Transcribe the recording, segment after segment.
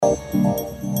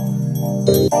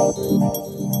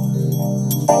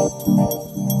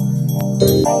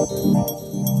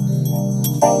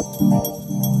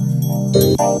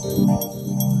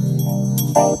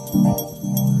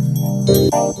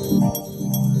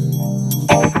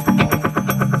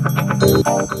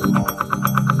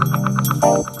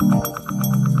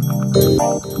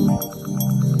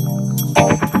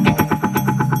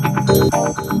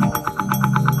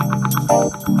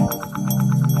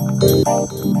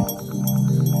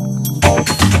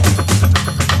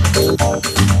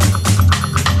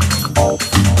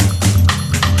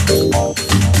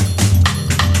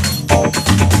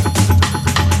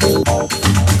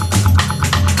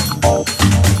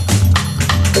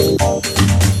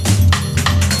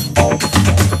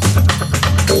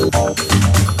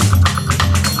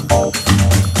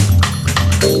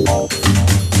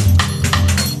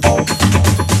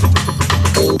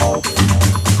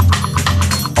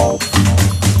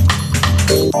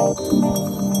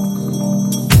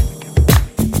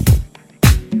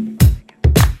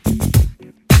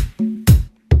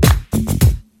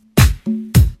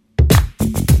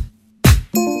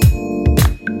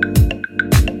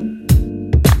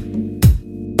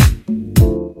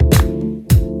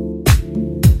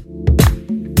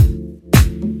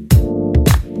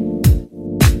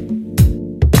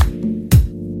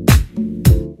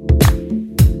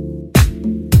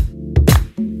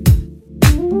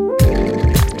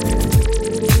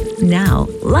Now,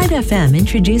 Light FM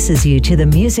introduces you to the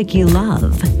music you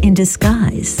love in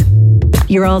disguise.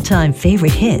 Your all-time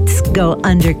favorite hits go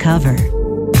undercover.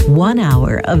 1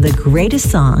 hour of the greatest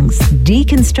songs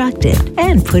deconstructed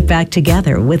and put back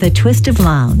together with a twist of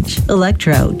lounge,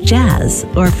 electro, jazz,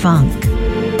 or funk.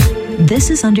 This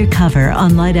is Undercover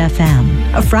on Light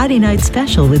FM, a Friday night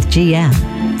special with GM.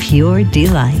 Pure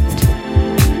delight.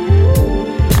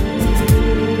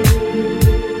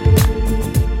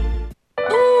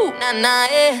 Nah,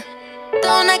 yeah.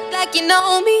 Don't act like you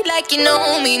know me,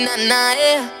 nah, nah,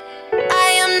 yeah.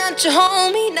 I am not your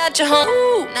homie, nah,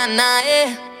 nah,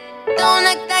 yeah. Don't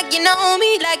act like you know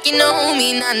me,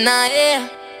 nah, nah, yeah.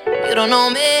 You don't know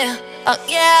me,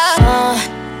 yeah.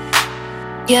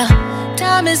 Yeah,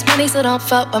 time is money, so don't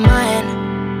fuck with mine.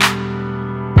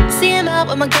 See him out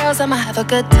with my girls, I'ma have a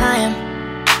good time.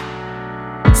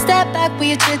 Step back with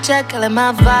your chit-chat, killing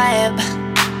my vibe.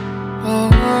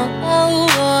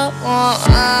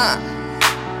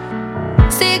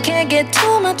 See, you can't get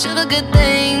too much of a good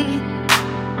thing.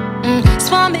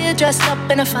 Swan me dressed up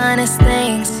in the finest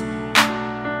things.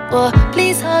 Well,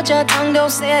 please hold your tongue, don't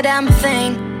say a damn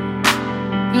thing.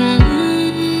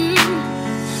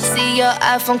 See your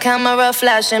iPhone camera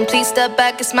flashing. Please step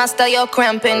back, it's my style, you're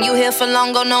cramping. You here for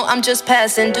long, oh no, I'm just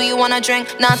passing. Do you wanna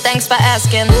drink? Nah, thanks for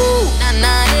asking. Ooh, nah,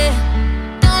 nah, yeah.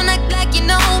 Don't act like you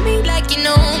know me,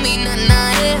 nah,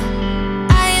 nah, yeah.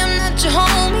 I am not your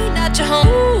homie,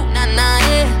 nah, nah,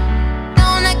 yeah.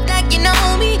 Don't act like you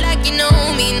know me,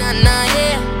 nah, nah,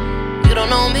 yeah. You don't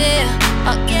know me,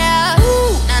 yeah.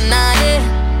 Ooh, nah, nah, yeah.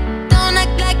 Don't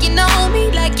act like you know me,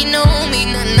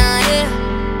 nah, nah, yeah.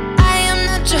 I am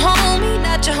not your homie,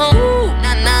 nah,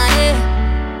 nah, yeah.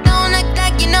 Don't act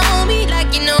like you know me,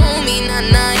 nah,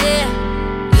 nah, yeah.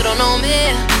 You don't know me,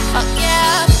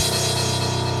 yeah.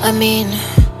 I mean,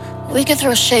 we can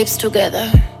throw shapes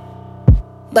together,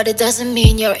 but it doesn't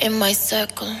mean you're in my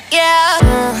circle. Yeah.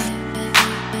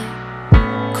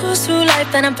 Cruise through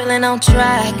life and I'm feeling on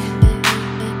track.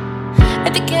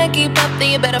 If you can't keep up, then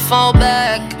you better fall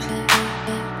back.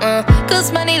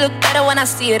 Cause money look better when I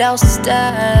see it all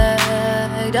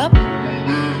stacked up.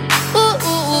 Ooh,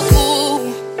 ooh,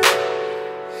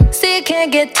 ooh. See, you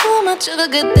can't get too much of a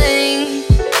good thing.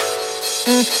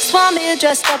 Swan me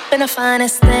dressed up in the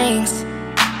finest things.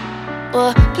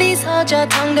 Well, please hold your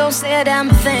tongue, don't say a damn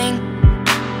thing.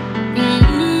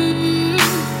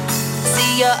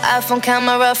 See your iPhone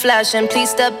camera flashing. Please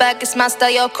step back, it's my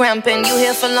style, you're cramping. You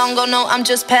here for long, oh no, I'm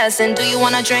just passing. Do you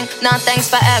wanna drink? Nah, thanks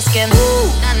for asking. Ooh,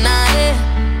 nah, nah, yeah.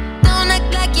 Don't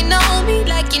act like you know me,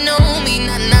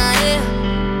 nah, nah, yeah.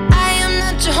 I am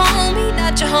not your homie,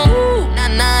 nah,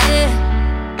 nah, yeah.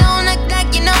 Don't act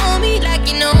like you know me,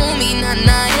 nah,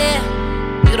 nah, yeah.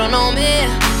 You don't know me,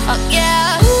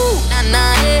 yeah. Ooh, nah,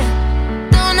 nah, yeah.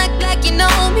 Don't act like you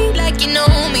know me,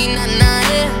 nah, nah,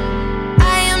 yeah. I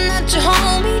am not your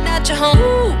homie, nah,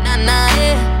 nah,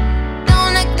 yeah.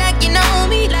 Don't act like you know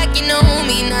me,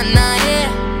 nah, nah, yeah.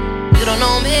 You don't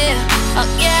know me,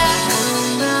 yeah.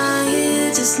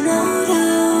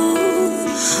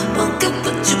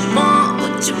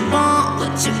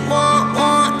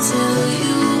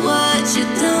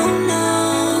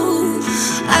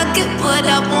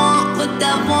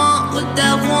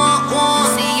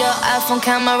 iPhone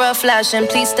camera flashing.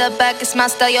 Please step back, it's my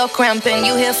style, you're cramping.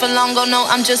 You here for long, go no,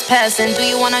 I'm just passing. Do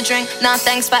you wanna drink? Nah,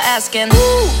 thanks for asking.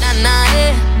 Ooh, nah, nah,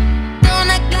 yeah. Don't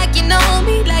act like you know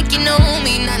me,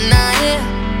 nah, nah, yeah.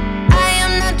 I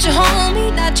am not your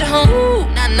homie, not your home. Ooh,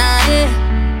 nah, nah, yeah.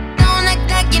 Don't act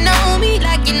like you know me,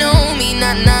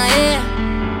 nah, nah, yeah.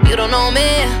 You don't know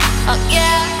me,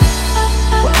 yeah.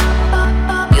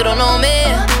 You don't know me,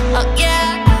 yeah.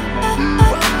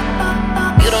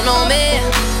 You don't know me,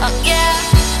 yeah.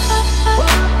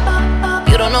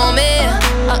 You don't know me,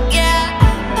 yeah.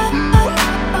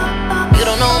 You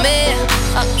don't know me,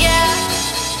 yeah.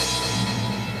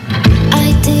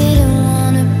 I didn't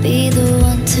wanna be the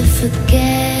one to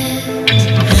forget.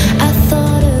 I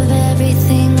thought of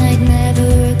everything I'd never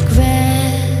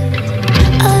regret.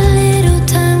 A little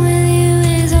time with you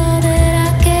is all that I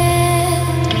get.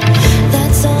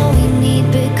 That's all we need.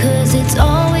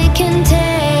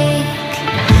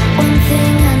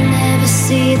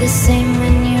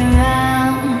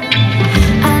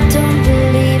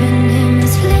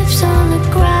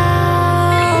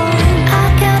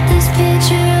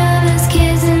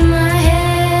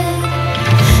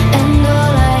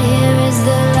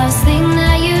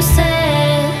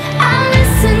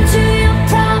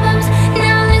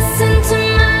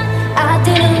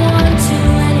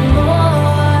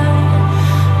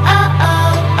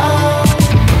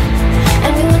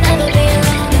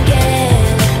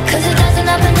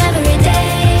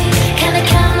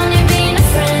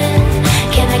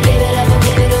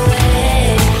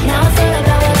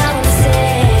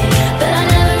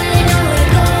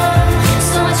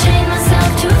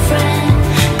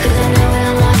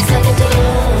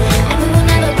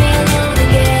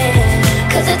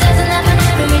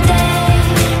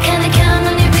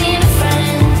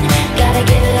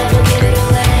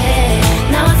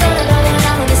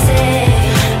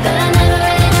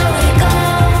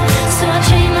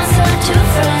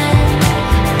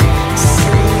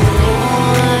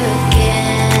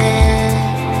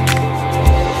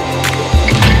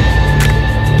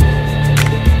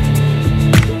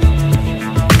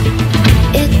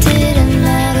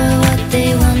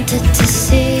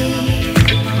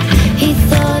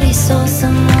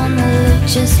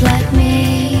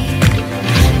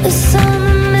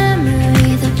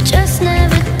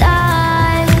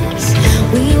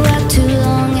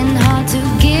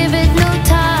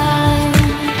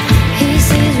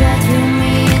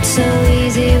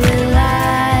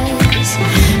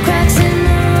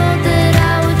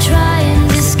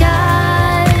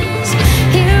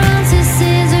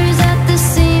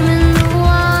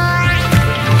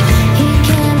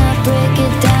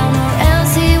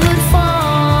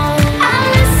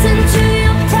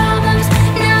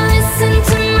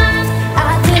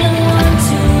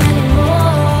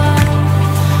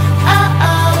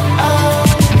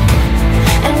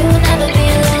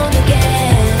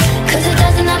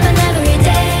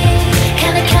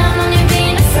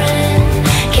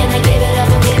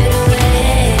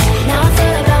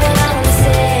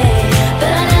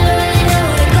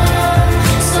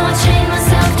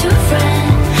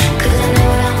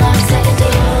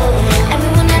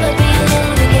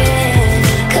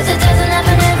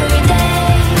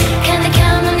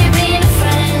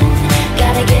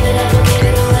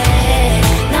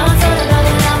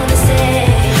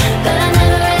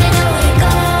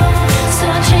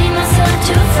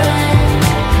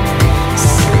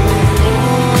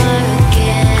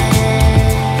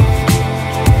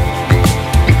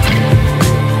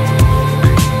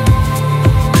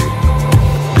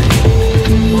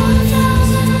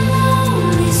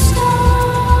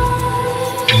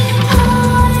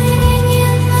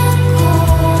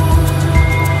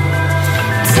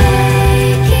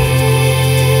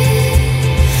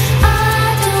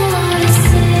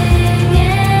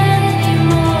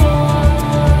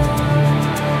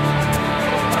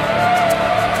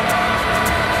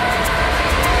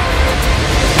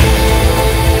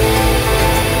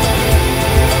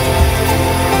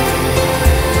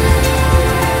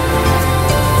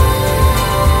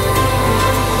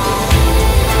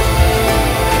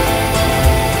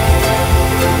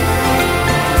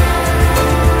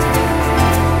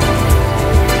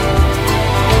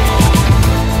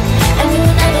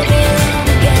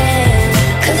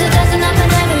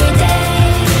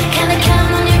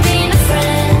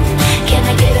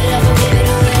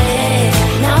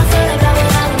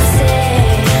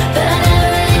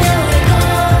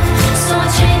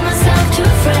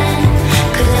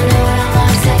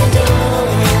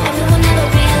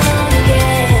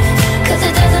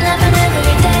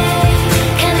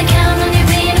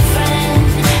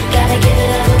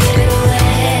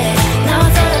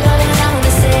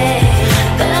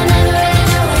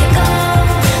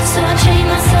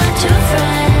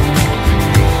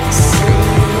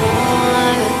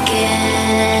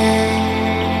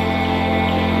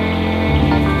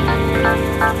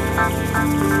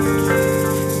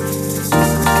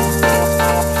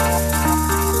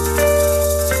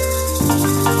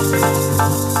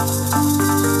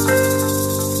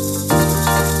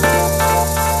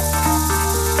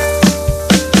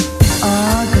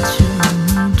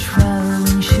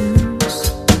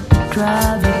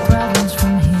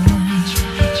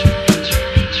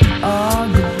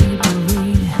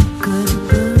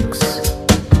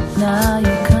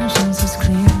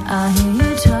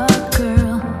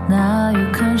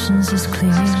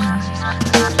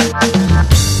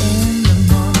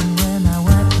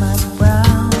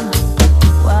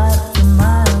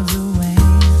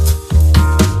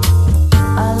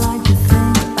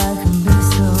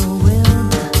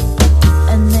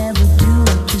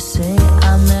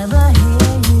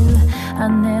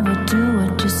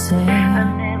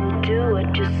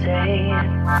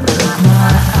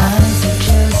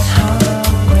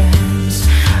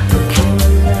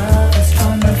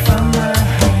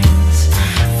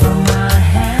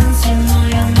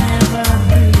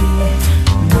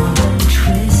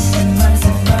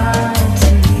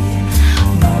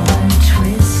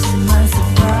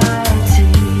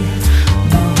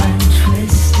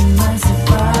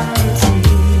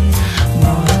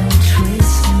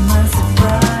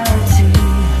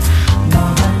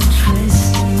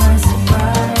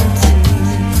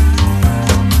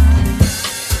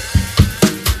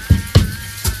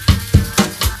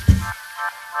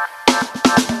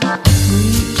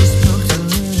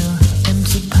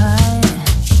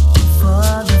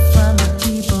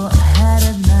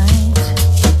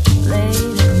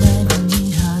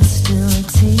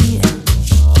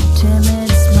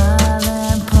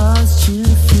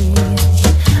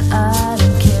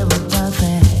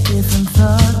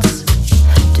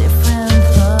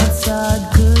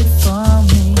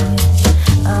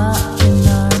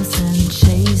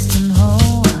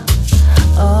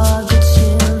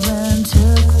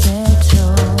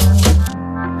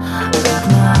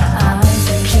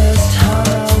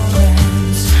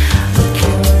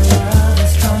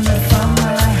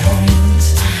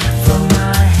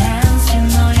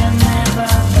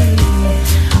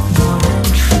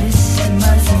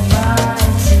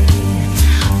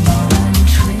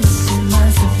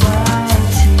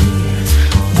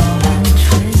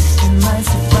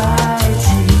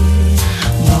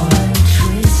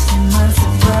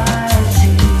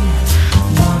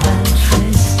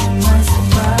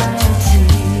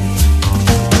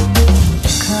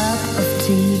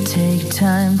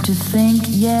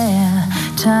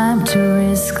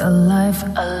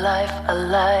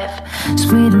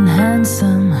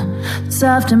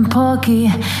 Soft and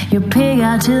porky, you pig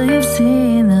out till you've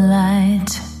seen the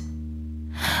light.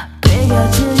 Pig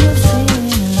out till you've seen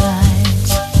the light.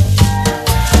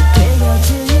 Pig out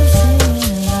till you've seen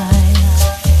the light.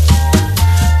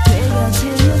 Pig out till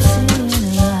you've seen the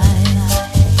light.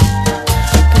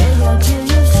 Pig out till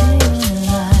you've seen the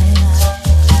light.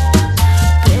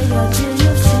 Pig out till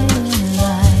you've seen the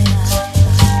light.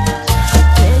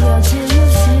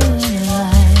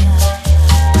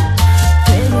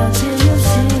 Pig out till you've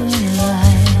seen the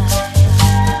light.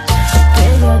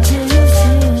 Pig out till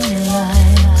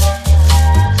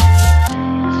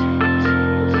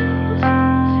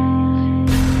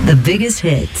the biggest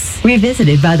hits,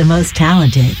 revisited by the most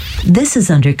talented. This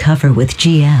is Undercover with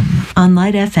GM on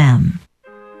Light FM.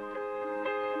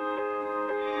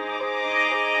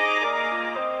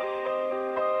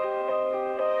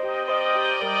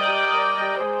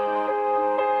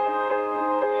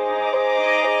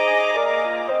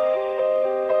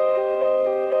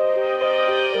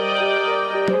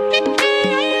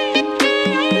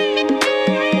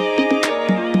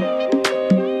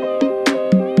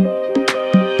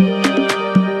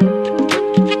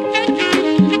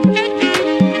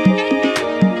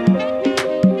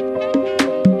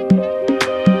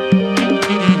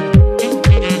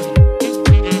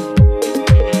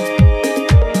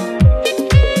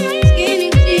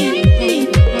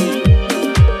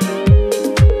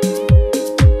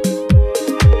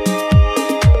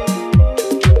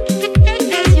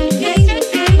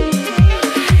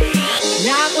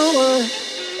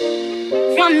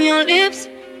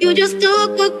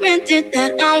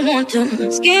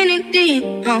 Skinny deep,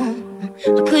 a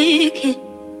quick hit.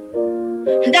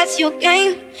 That's your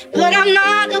game, but I'm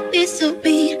not a piece of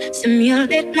beat.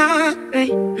 Simulate not right,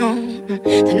 no.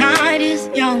 The night is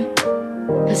young,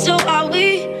 and so are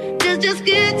we. Just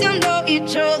get to know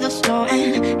each other slow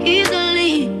and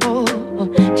easily. Oh,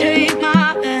 take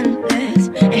my hand, let's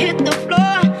hit the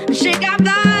floor and shake our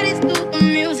bodies to the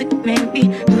music, maybe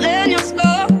then you'll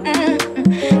slow.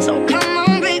 So come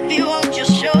on, baby, won't you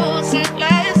show some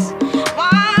class?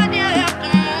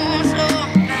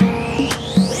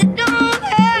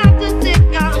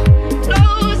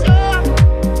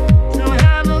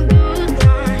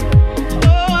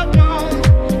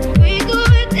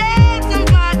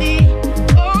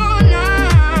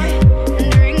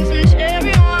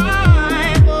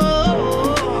 Oh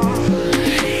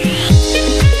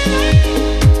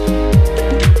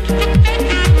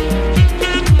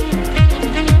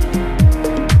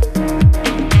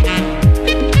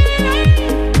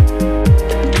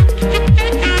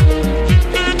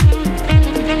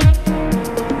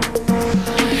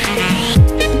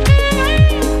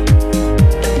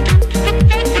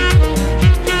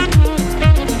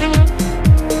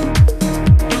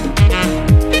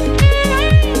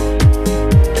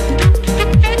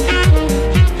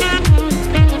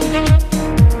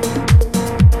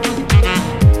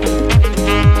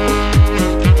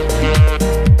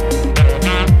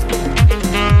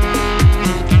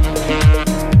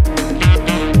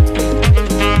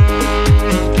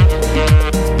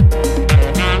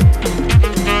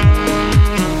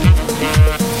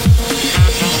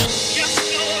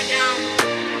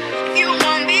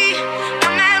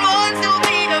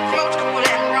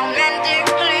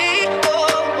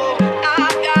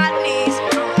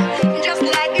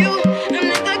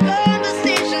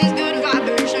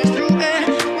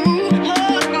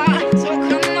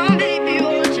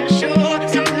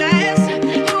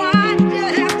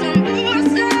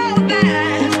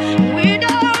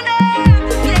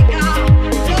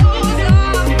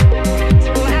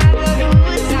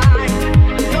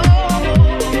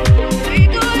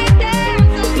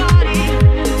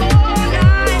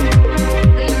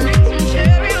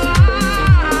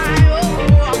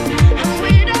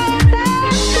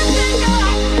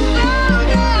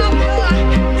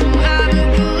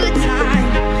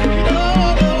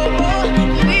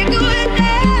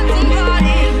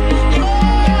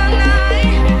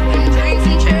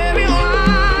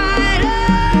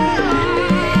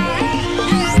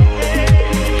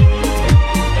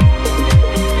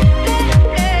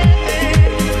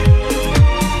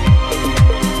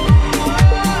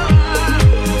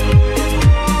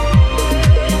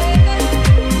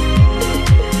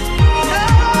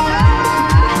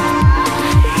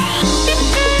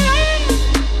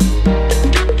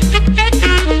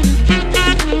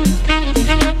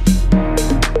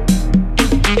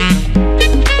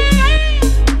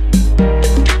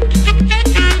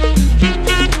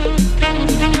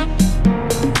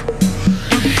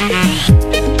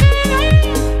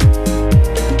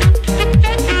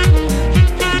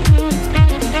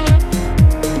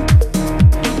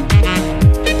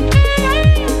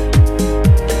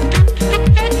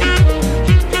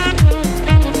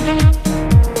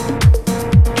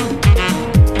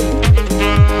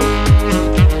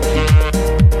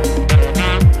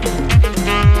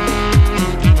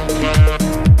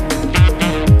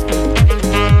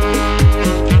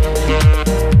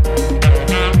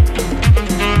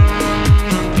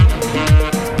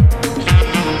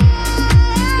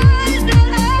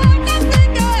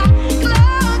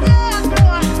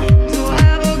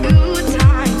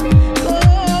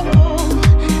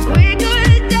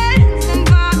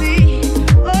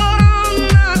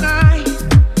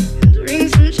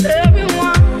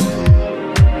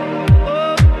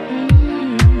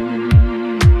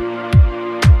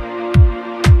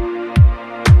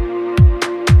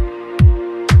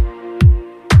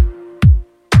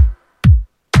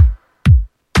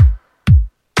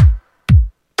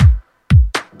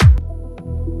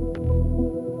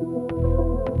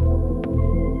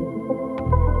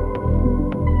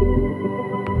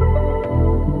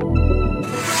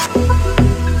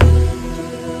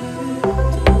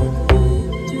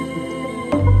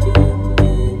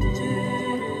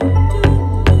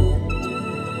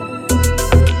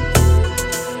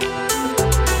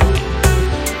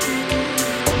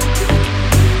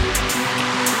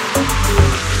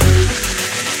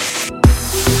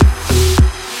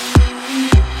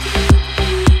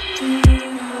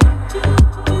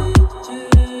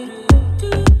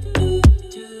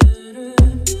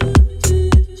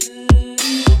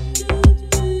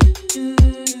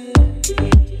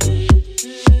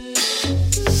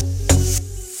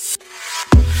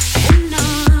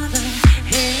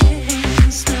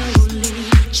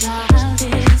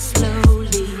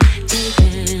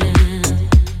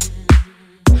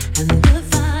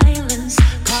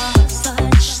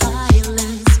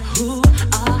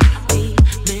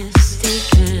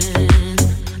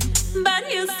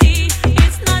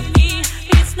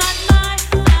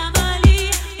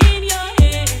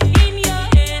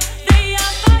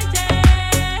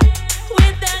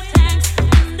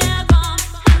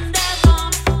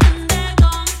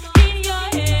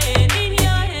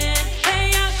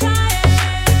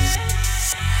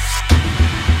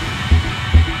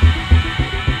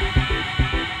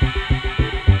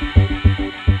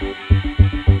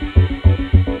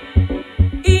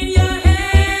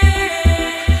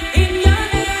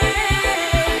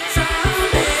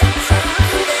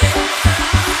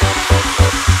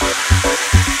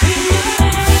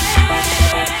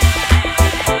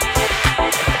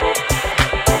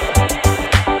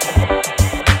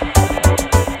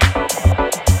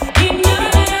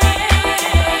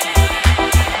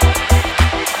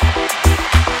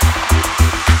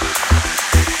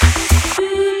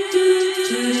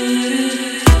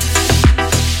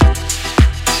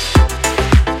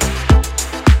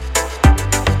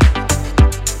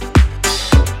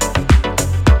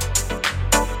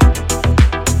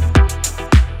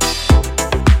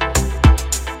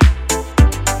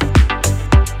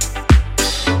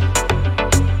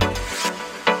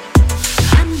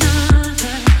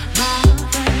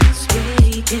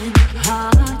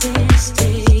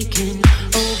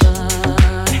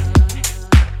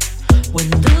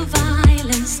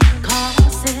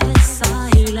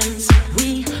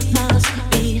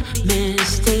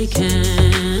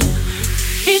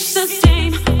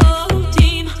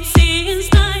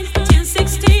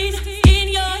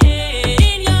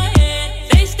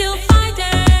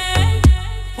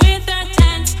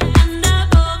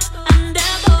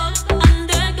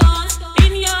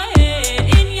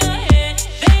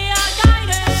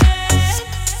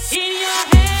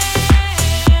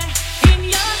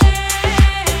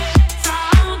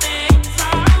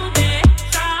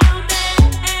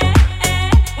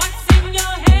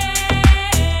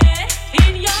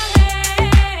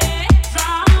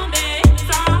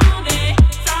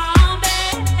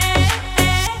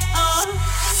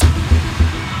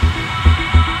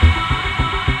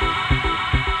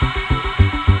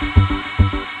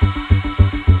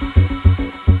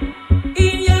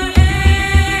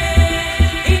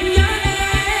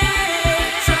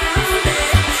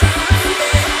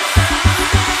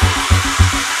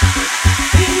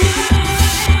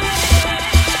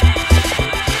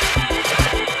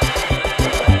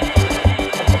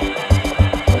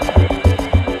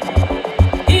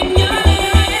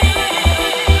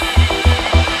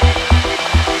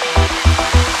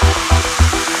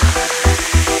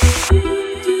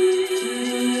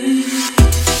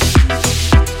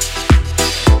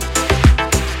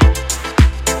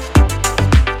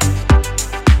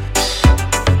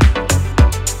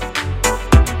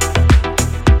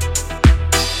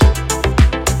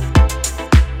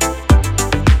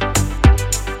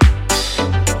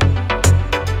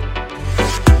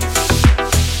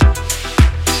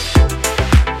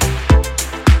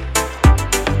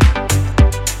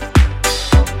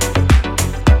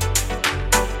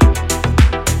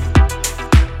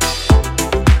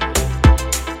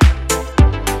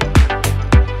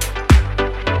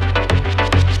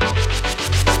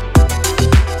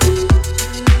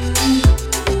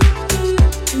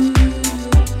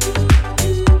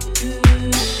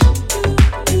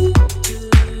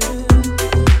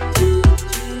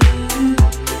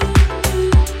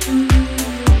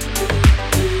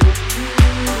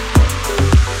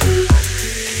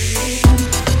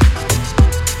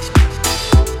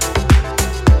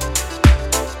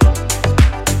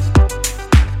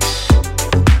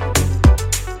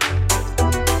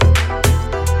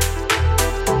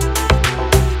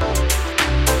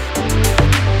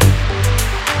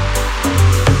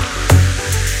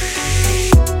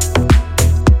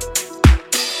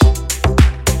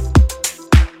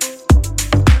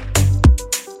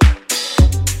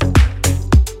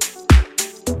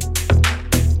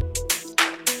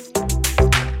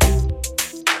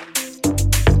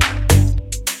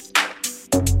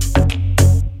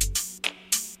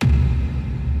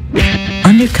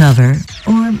Undercover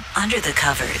or Under the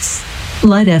Covers.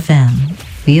 Light FM.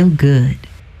 Feel good.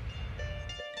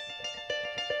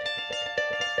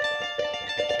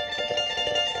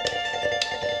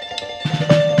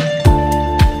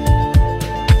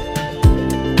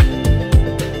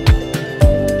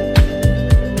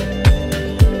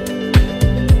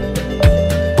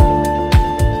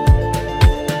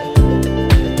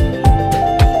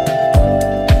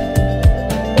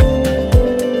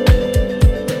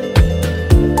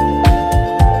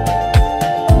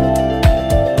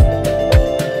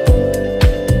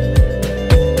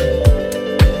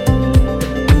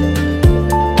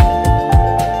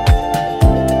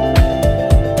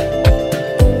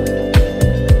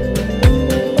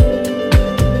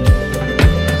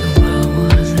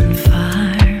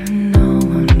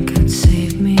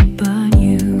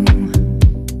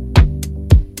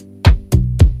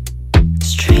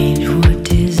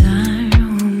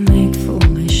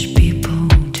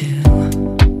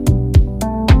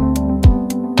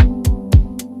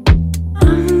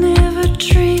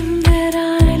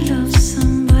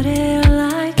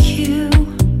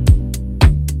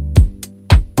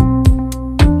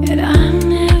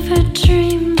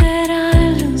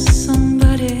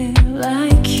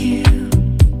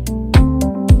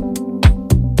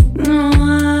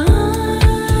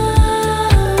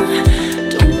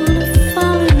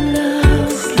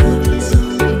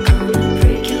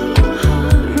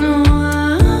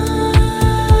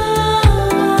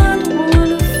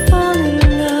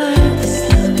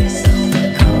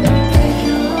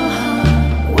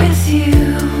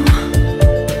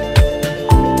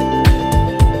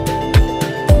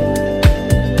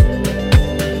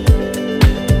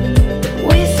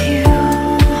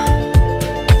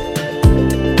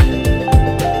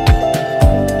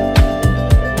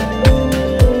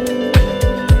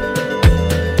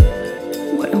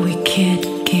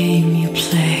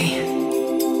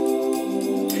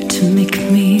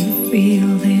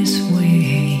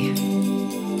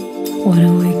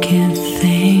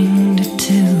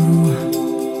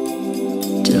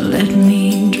 Let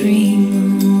me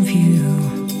dream of you.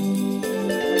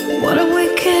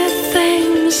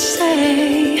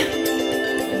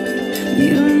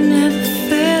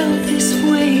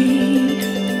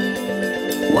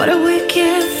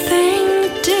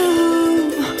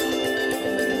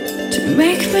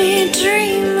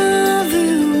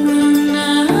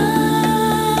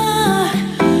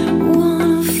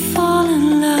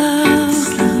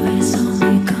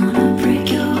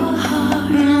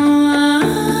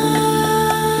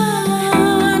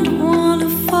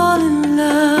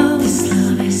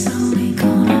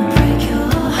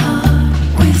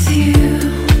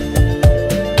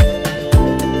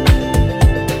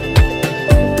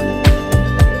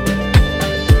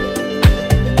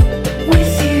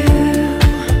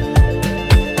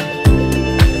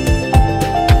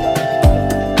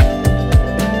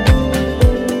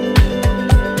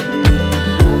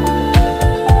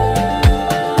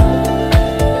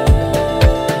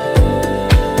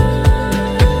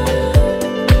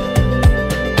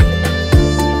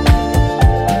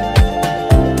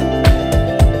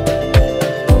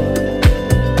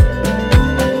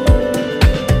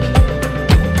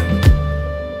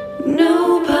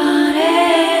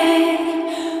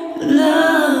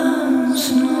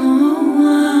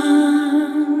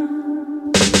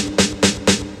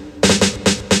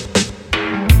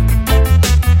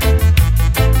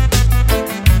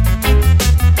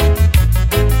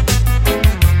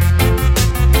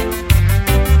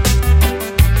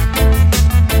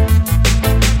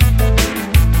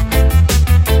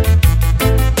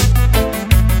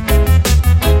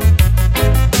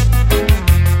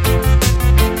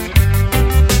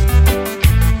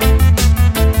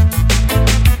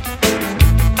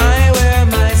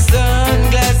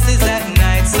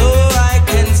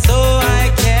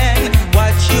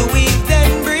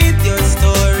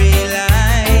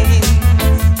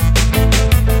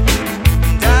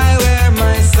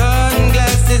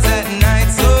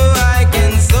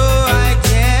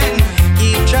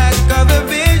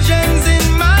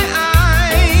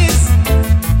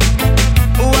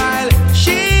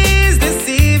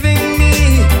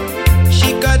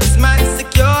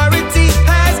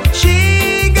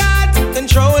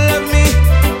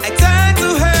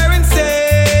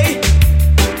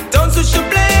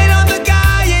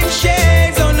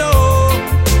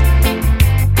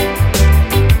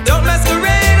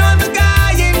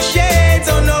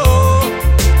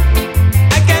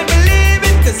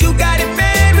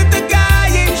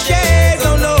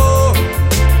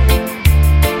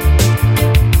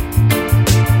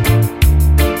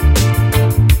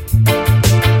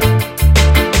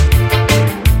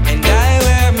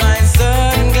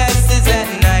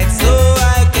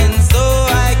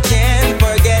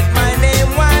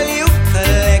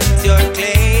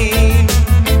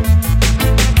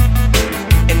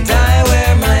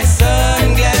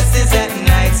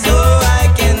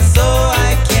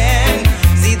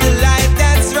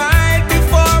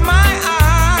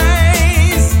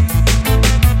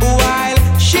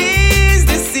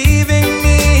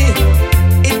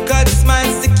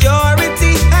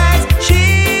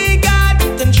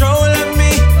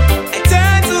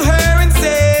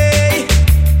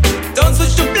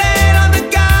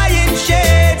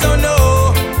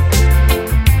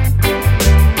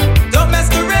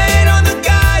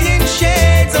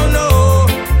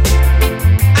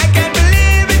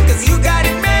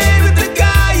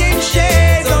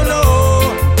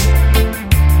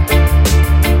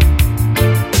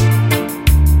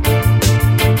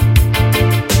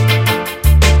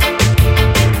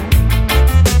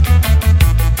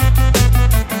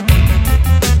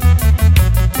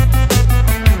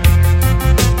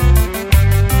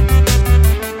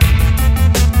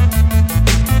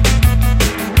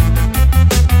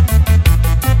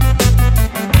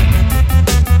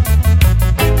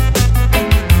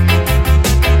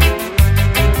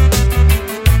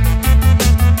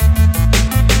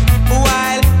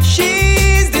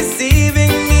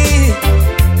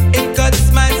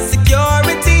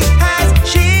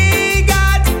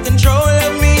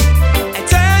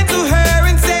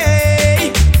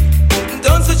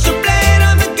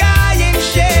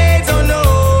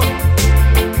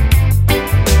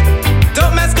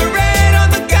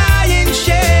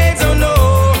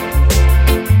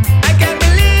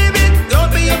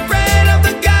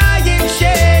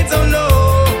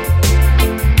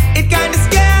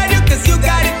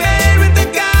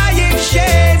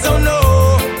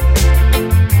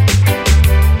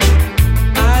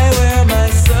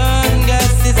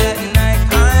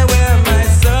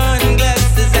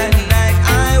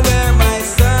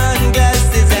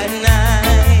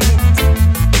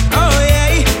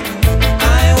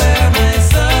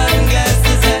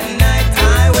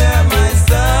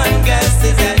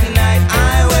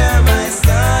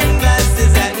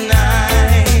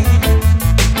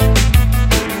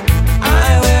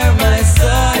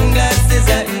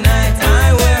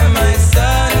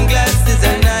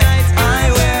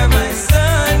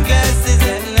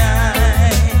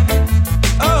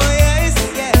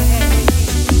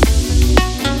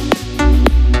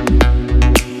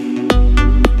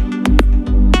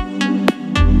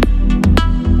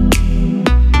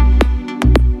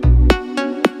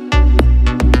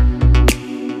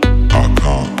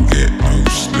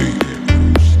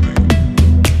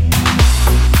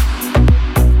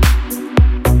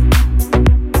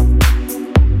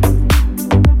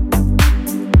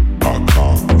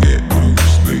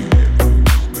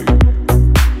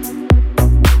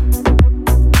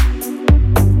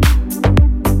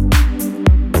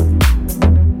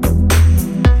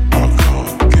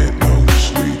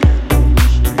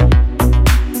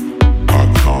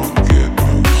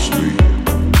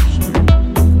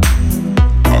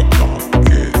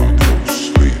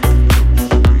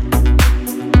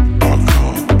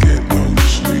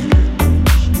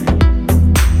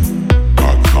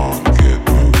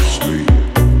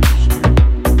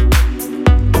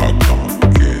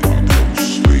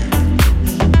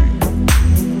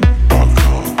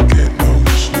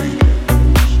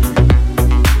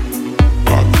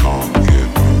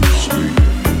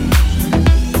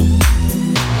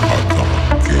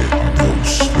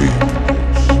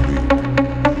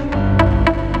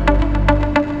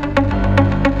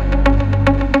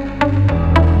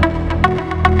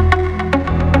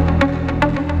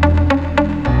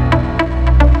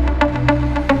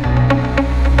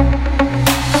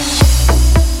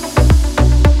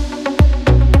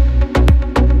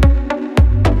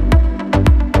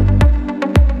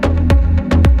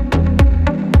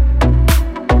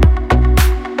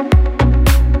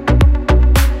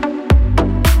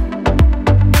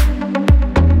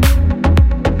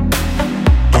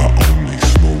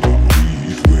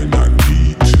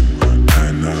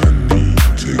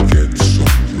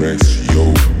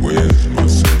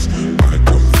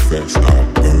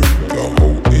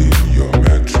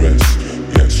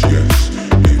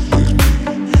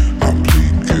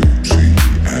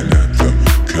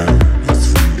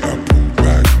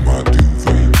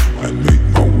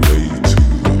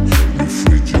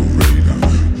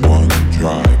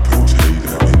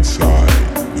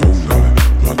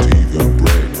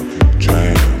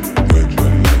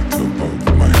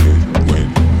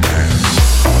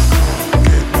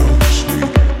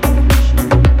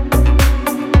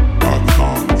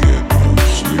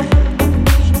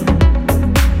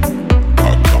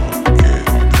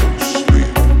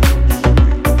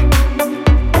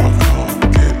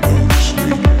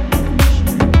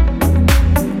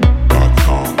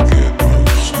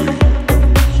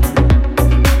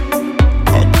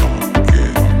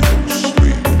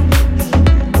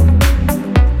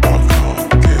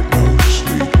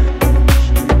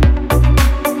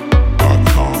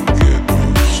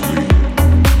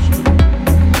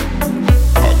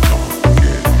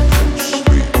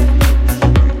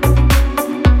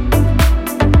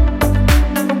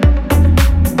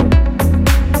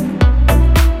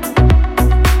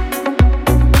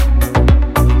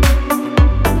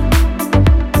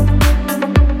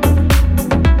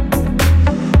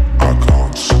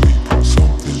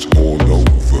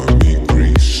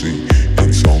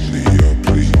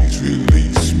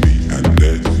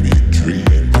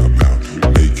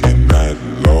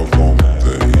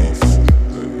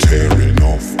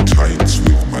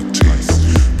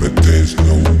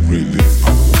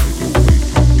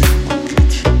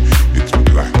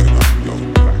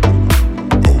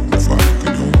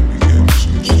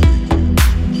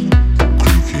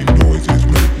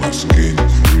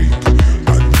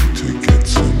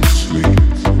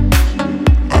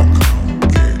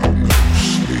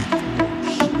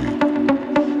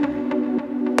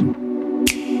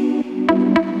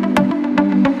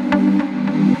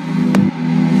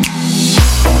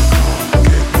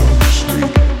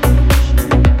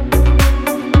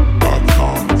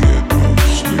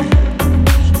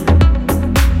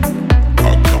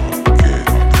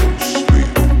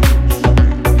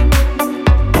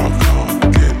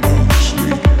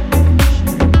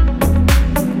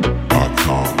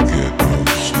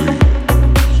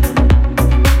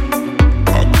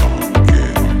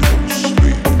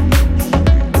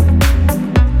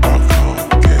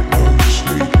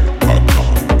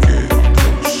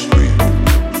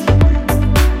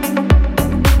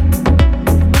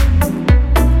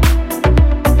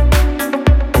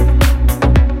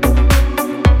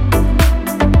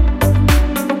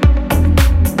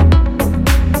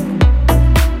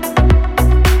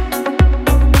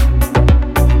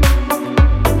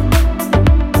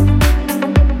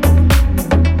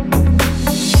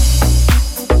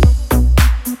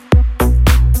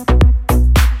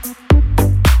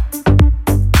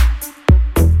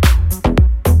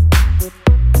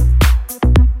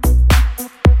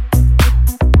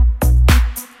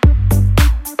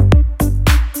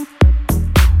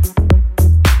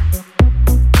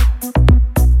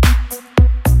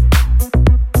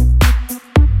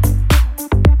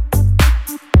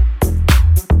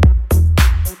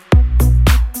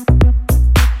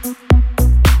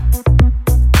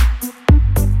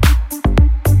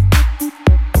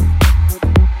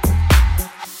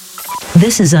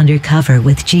 This is Undercover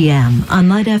with GM on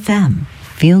Light FM.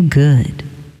 Feel good.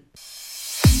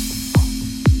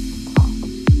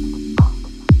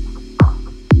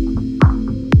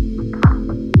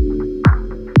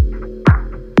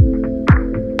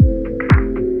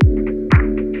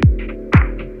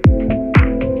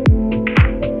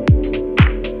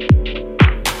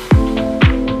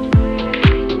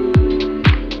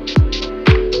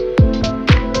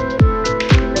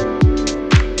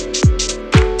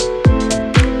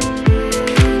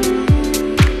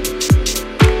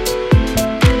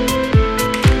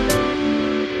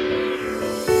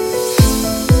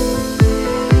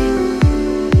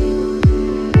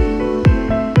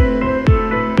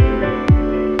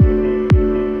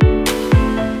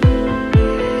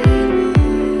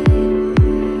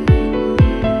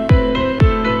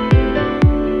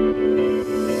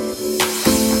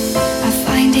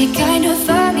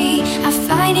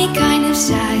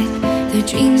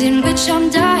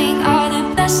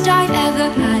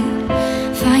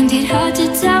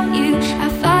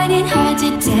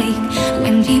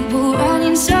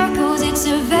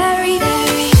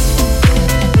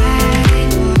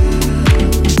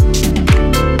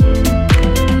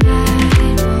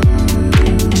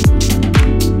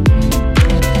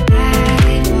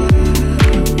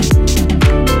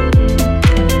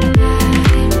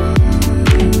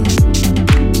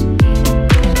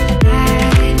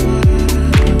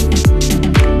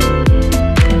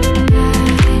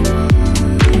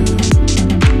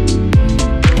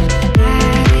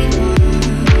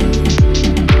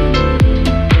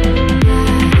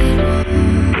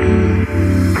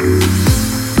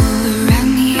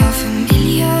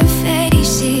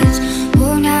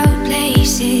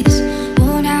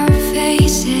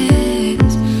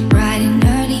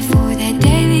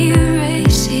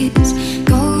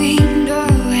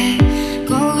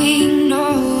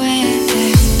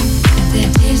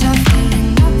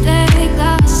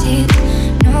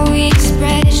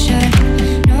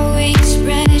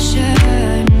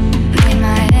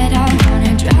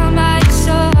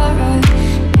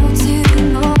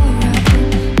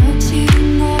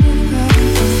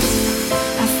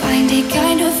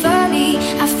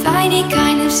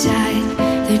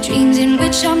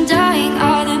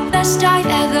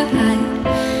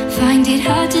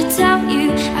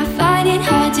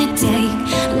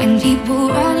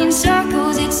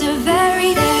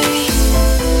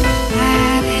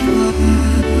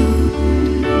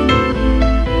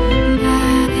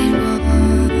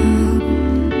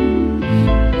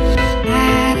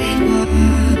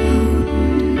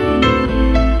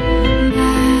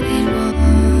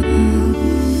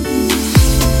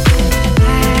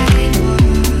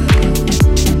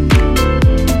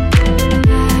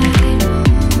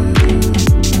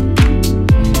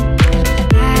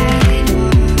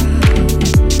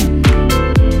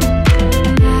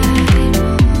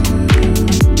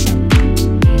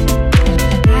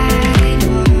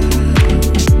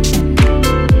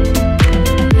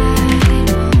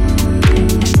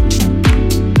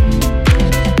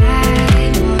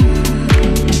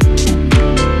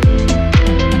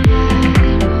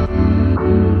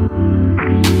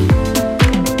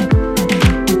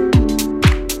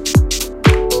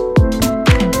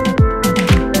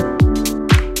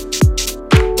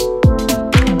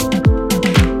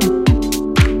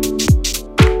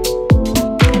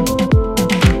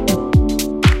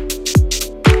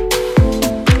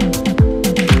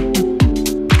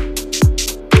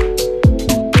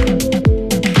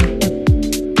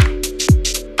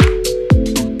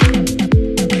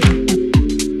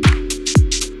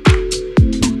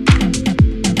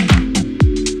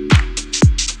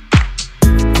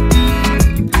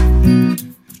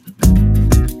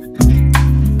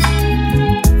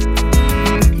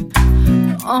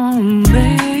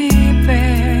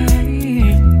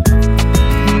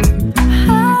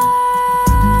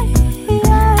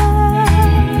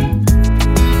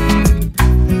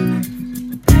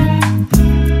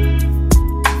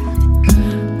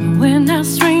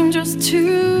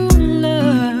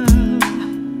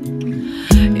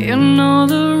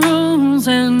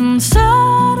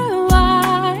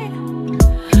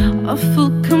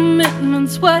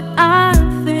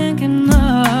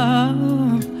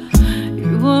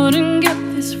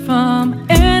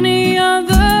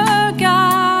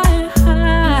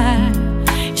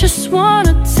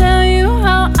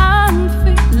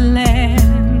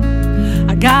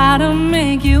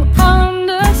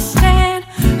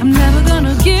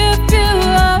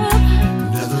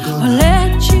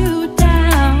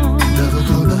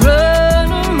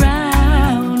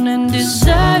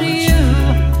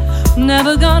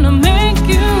 Never gonna make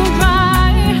you right.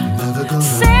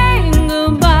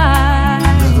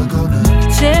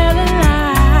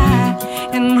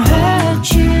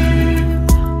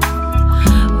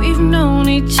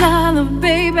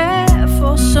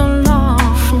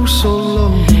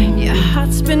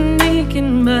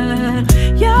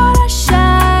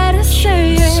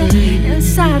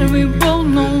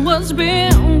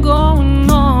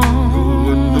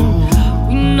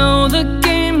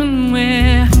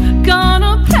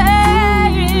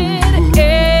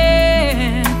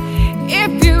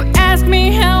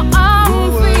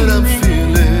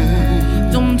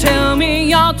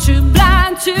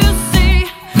 to see.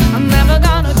 I'm never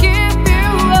gonna give you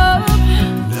up,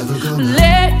 never gonna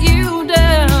let you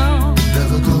down,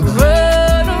 never gonna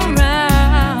run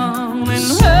around and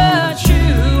hurt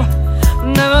you,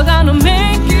 never gonna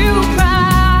make you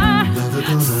cry, never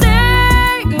gonna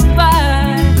say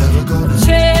goodbye, never gonna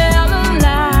tell a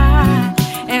lie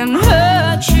and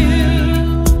hurt you.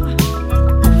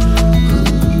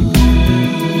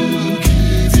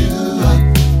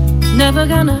 Never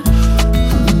gonna,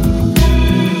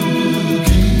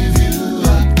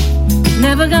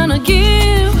 never gonna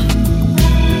give,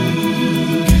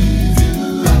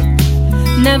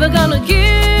 never gonna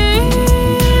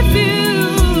give you.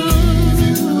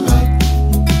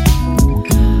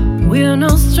 We're no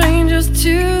strangers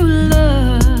to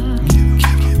love.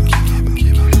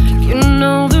 You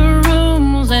know the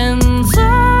rules and so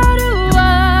do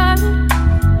I.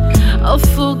 A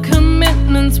full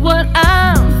commitment's what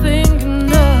I'm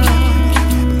thinking of.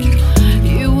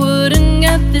 You wouldn't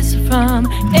get this from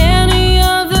any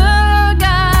other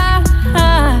guy.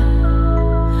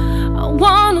 I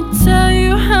wanna tell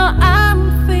you how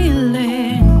I'm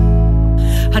feeling.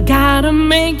 I gotta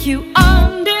make you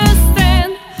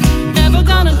understand. Never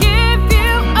gonna give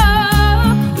you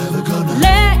up, never gonna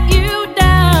let you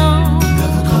down,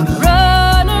 never gonna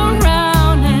run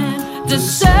around and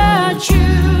desert you,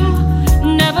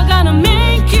 never gonna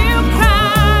make you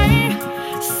cry,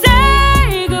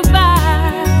 say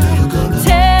goodbye, never gonna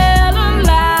tell a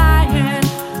lie and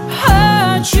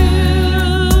hurt you.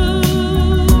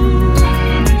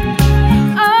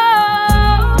 Oh,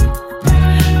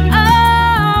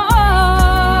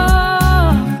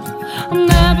 I'm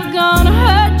never gonna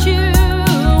hurt you.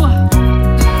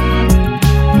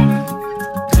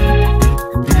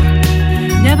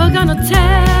 Never gonna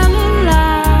tell a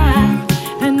lie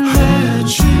and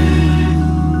hurt you.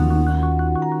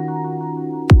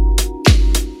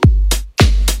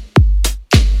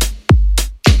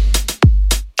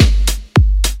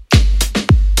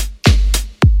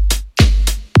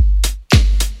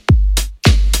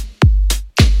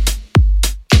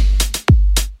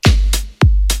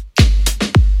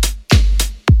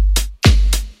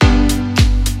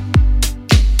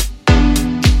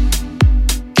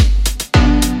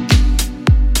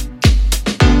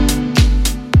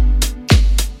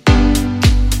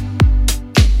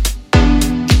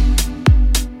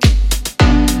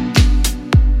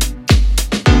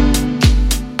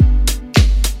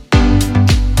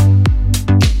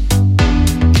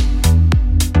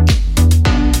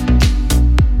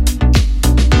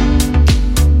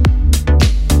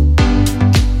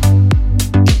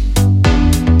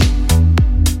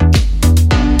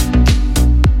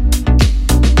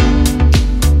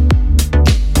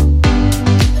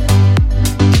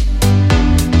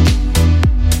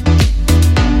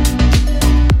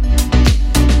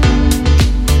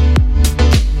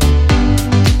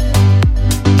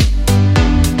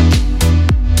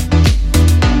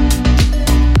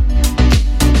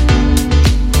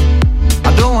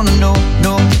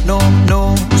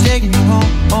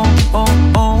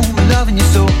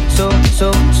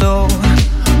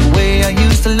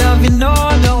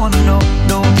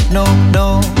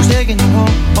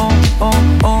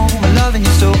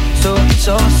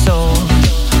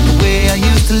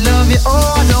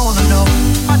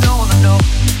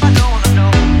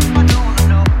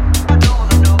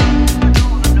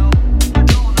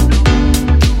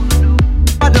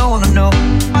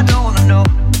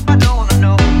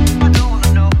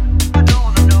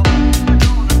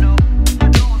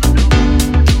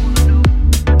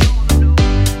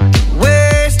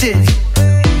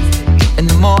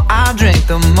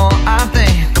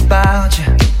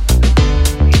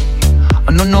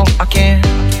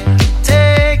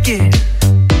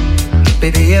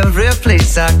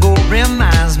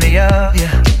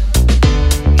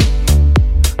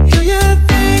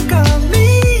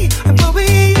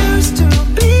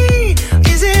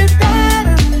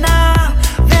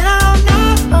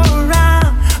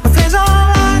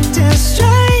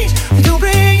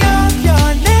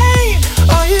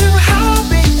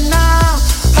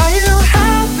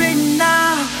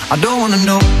 I don't wanna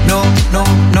know, no, no,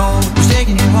 no. Who's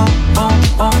taking you home, home,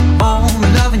 home, home?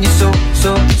 I'm loving you so,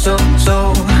 so, so,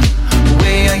 so. The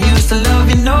way I used to love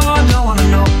you, no, I don't wanna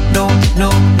know,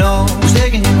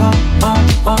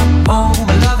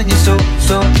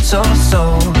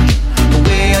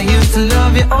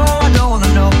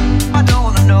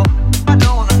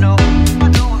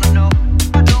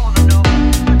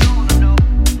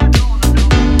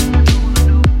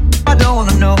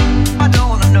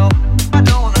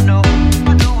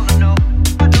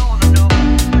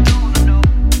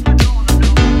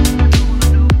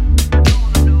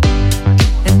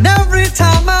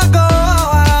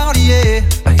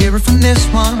 this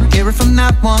one, hear it from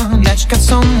that one, that you got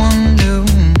someone new.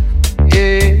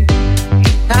 Yeah,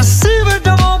 I see but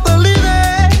don't believe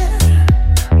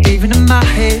it. Even in my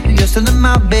head, you're still in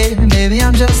my bed. Maybe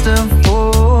I'm just a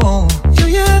fool. Do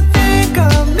you think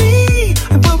of me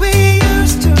and what we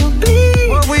used to be?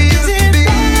 What we used to be.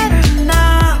 Better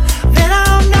now that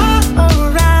I'm not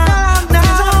around?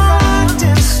 Now I'm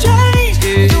acting strange.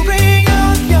 Yeah. You bring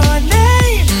up your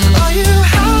name. Are you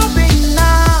happy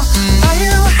now? Are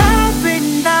you happy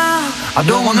now? I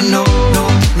don't wanna know, no,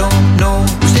 no, no.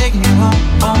 Who's taking you home,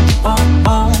 home, home,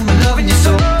 home? I'm loving you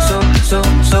so, so, so,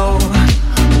 so.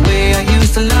 The way I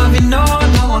used to love you, no, I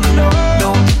don't wanna know,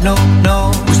 no, no, no.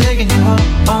 Who's taking you home,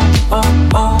 home,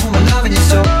 home, home? I'm loving you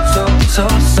so, so, so,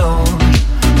 so.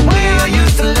 The way I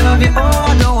used to love you, oh,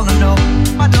 I don't wanna know,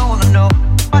 I don't wanna know,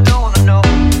 I don't wanna know,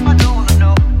 I don't wanna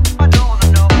know, I don't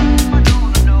wanna know, I don't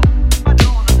wanna know, I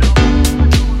don't wanna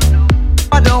know,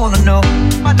 I don't wanna know,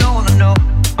 I don't wanna know,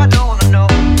 I don't wanna know,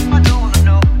 I don't wanna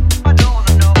know, I don't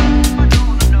wanna know,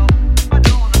 I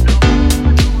don't wanna know,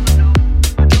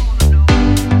 I don't wanna know.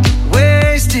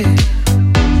 Wasted,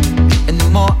 and the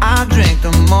more I drink,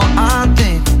 the more I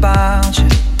think about you.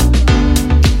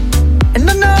 And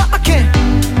I know I can't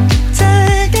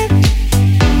take it.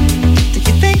 Do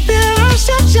you think that I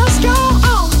should just go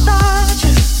on without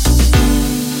you?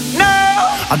 No,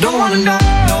 I don't wanna know,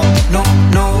 no, no,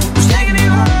 no. Who's taking you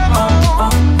home, home,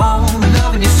 home, home? I'm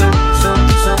loving you so, so,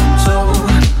 so, so.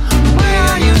 The way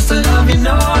I used to love you,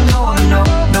 no, I don't wanna know,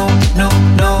 no, no,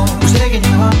 no. Who's taking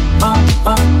you home, home,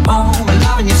 home, home? I'm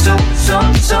loving you so, so,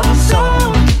 so, so.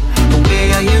 The way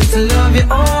I used to love you,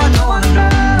 oh, I don't wanna know,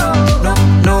 no, no,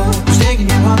 no. Who's taking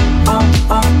you home, home,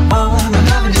 home, home? I'm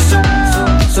loving you so, so,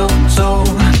 so, so.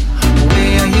 The way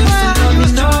I used to love you,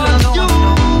 no, I don't wanna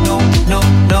know, no, no,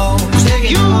 no. Who's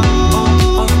taking you home,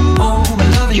 home, home?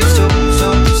 I'm loving you so, so,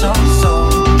 so, so.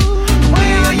 The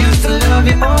way I used to love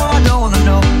you, oh, I don't wanna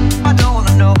know, I don't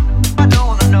wanna know, I don't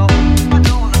wanna know, I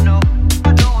don't wanna know,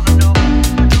 I don't wanna know, I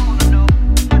don't wanna know,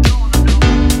 I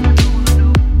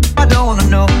don't wanna know, I don't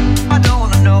wanna know, I don't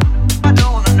wanna know, I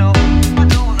don't wanna know,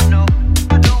 I don't wanna know,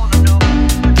 I don't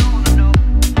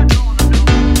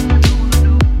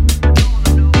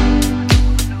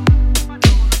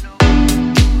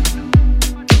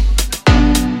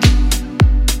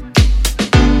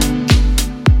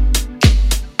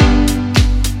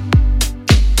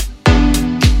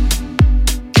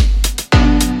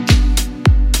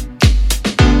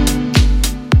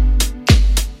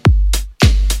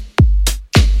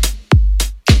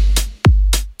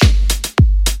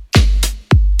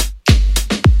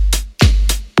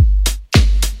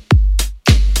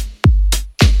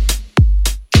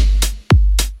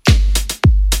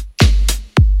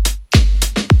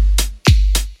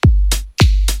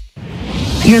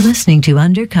You're listening to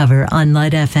Undercover on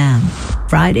Light FM.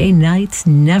 Friday nights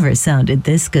never sounded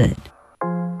this good.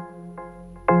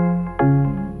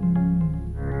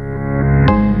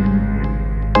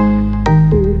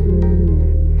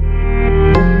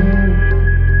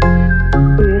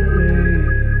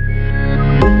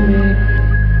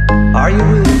 Are you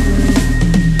with me?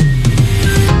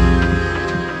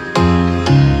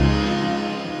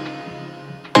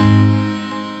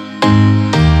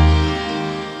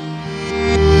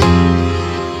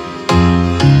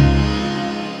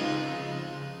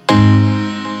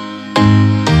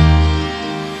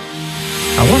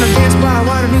 I wanna dance by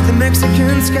water beneath the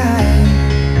Mexican sky.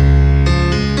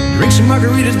 Drink some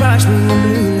margaritas by swinging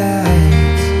blue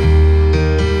lights.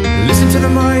 Listen to the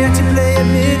mariachi play at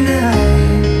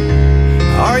midnight.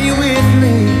 Are you with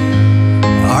me?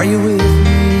 Are you with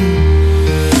me?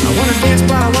 I wanna dance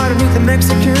by water beneath the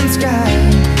Mexican sky.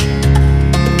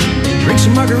 Drink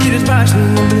some margaritas by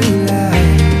swinging blue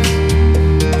lights.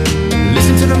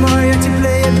 Listen to the mariachi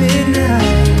play at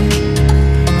midnight.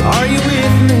 Are you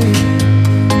with me?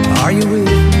 Are you with me?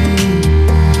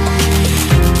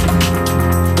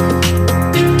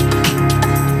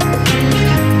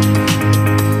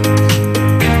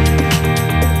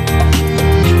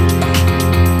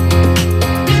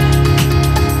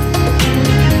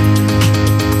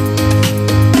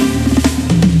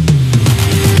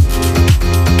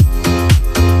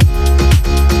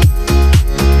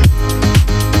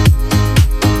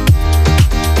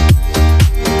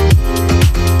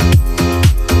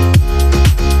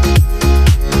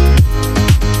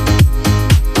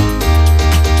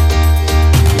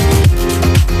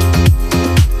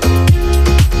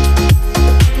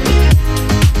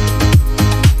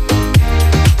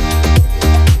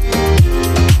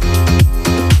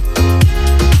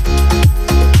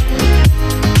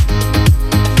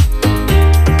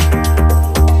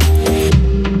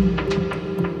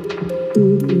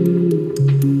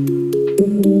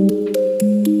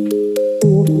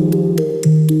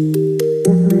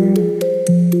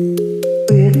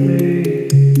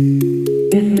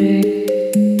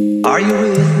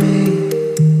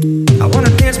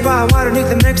 out underneath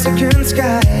the Mexican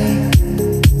sky.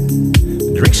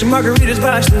 Drink some margaritas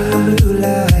by some blue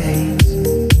lights.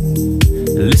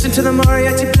 Listen to the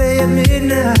mariachi play at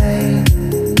midnight.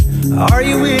 Are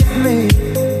you with me?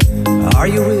 Are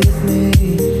you with me?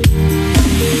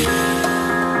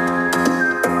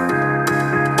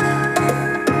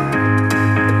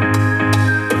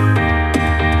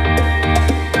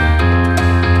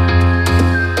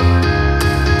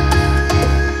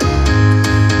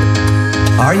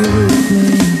 Are you with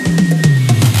me?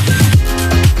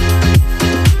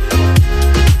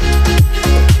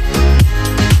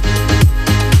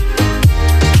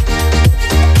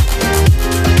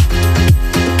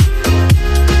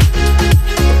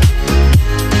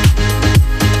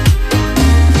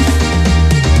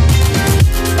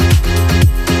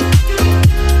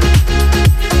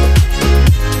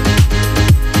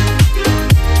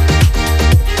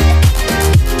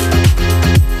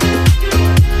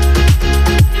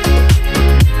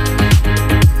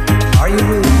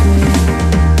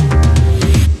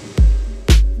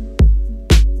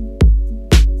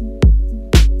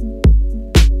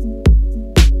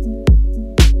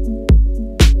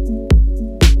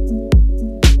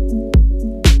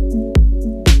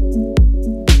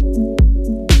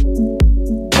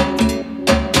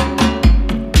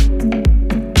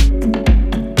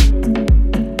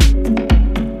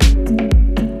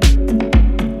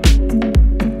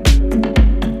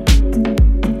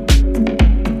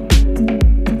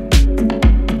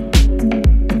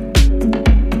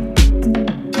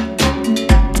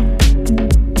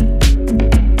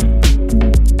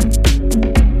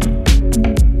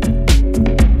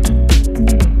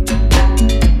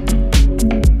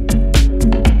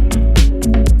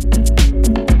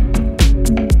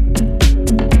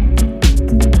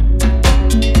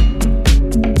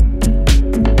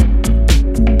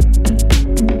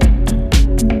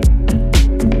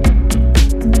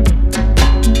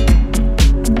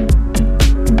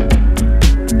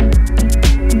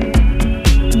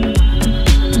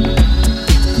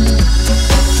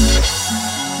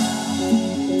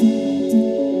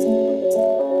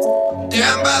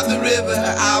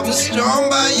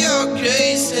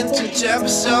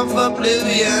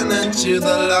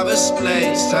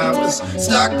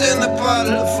 Stuck in a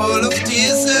puddle full of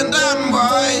tears and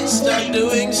unwise. Stuck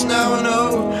doing snow,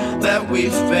 know that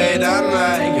we've paid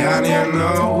unlike. And you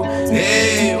know,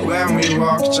 hey, when we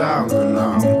walk down the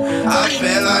lawn, I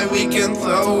feel like we can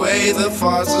throw away the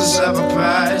forces of a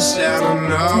past. And I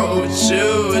know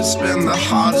too, it's been the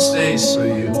hardest days for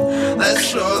you.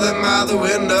 Let's throw them out the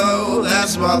window,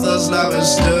 that's what those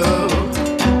lovers do.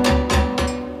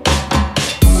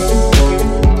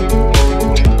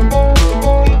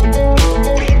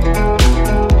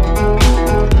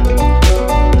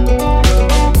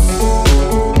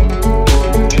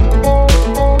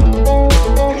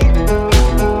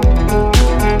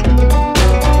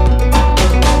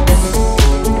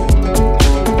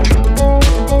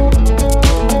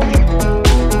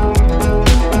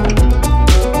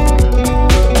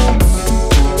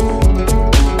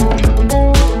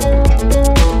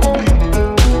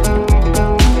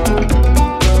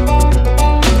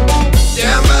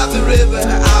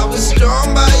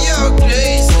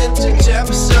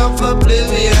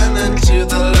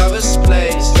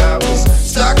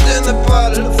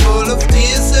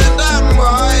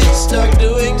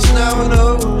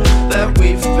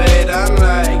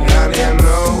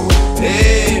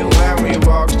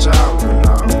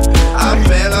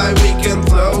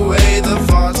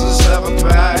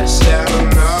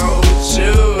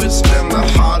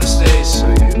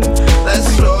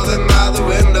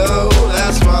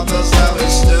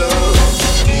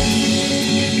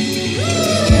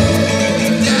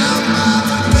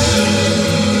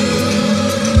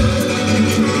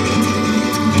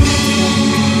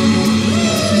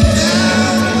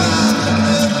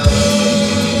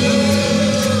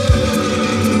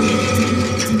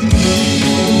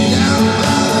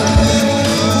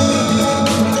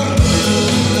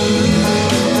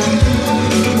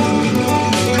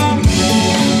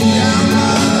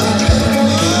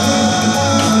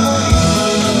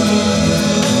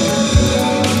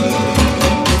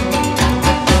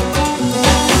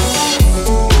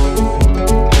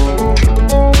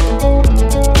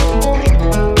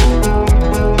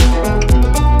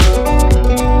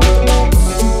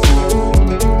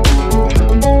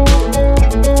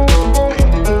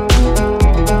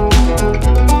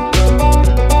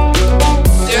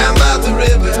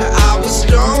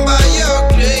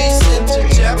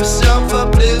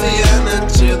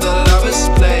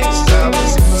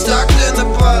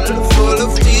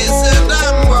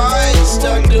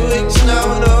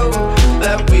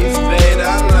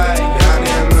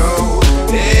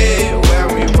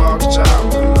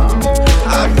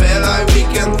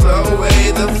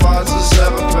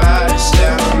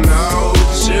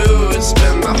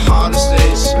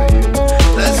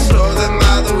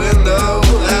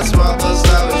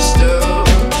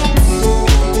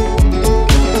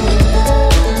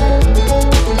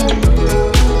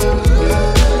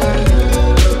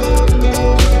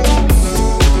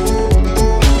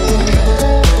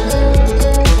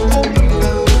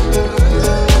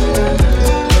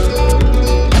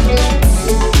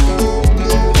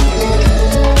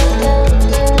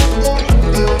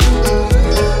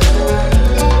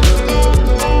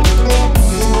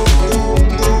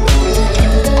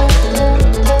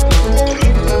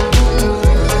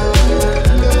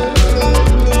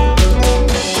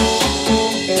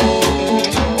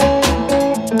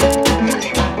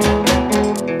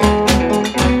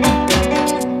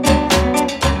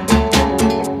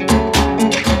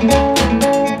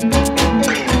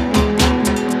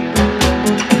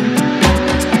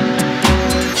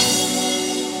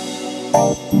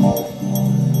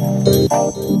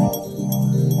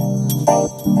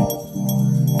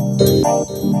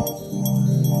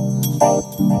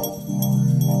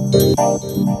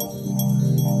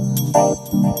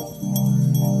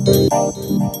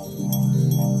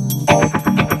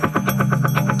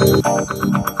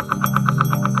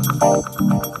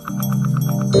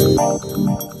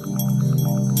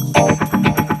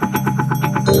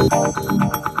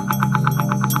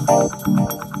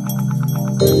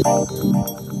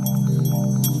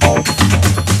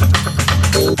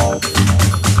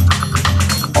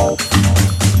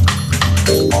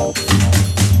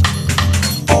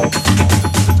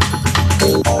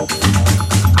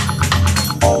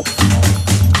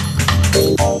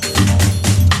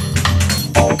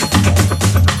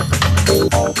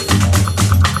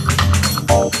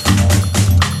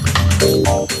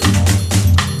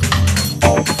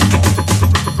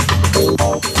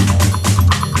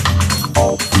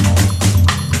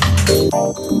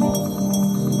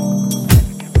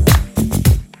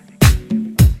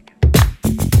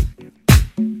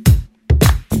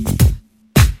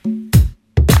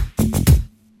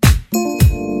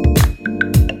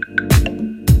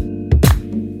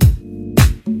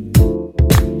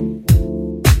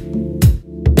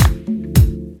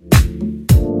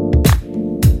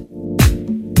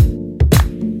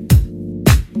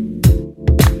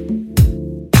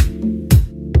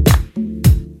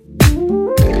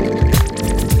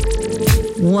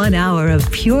 1 hour of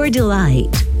pure delight,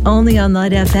 only on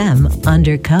Light FM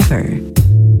Undercover.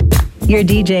 Your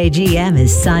DJ GM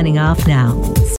is signing off now.